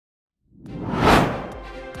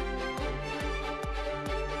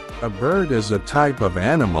A bird is a type of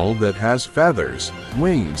animal that has feathers,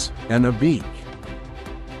 wings, and a beak.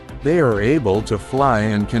 They are able to fly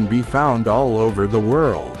and can be found all over the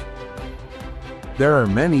world. There are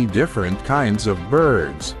many different kinds of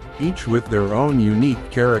birds, each with their own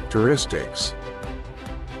unique characteristics.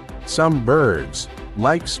 Some birds,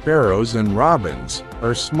 like sparrows and robins,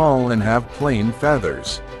 are small and have plain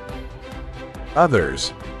feathers.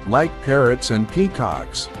 Others, like parrots and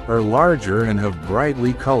peacocks, are larger and have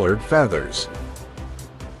brightly colored feathers.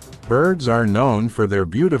 Birds are known for their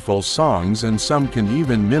beautiful songs, and some can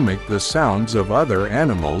even mimic the sounds of other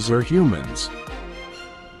animals or humans.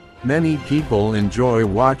 Many people enjoy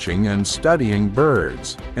watching and studying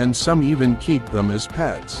birds, and some even keep them as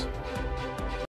pets.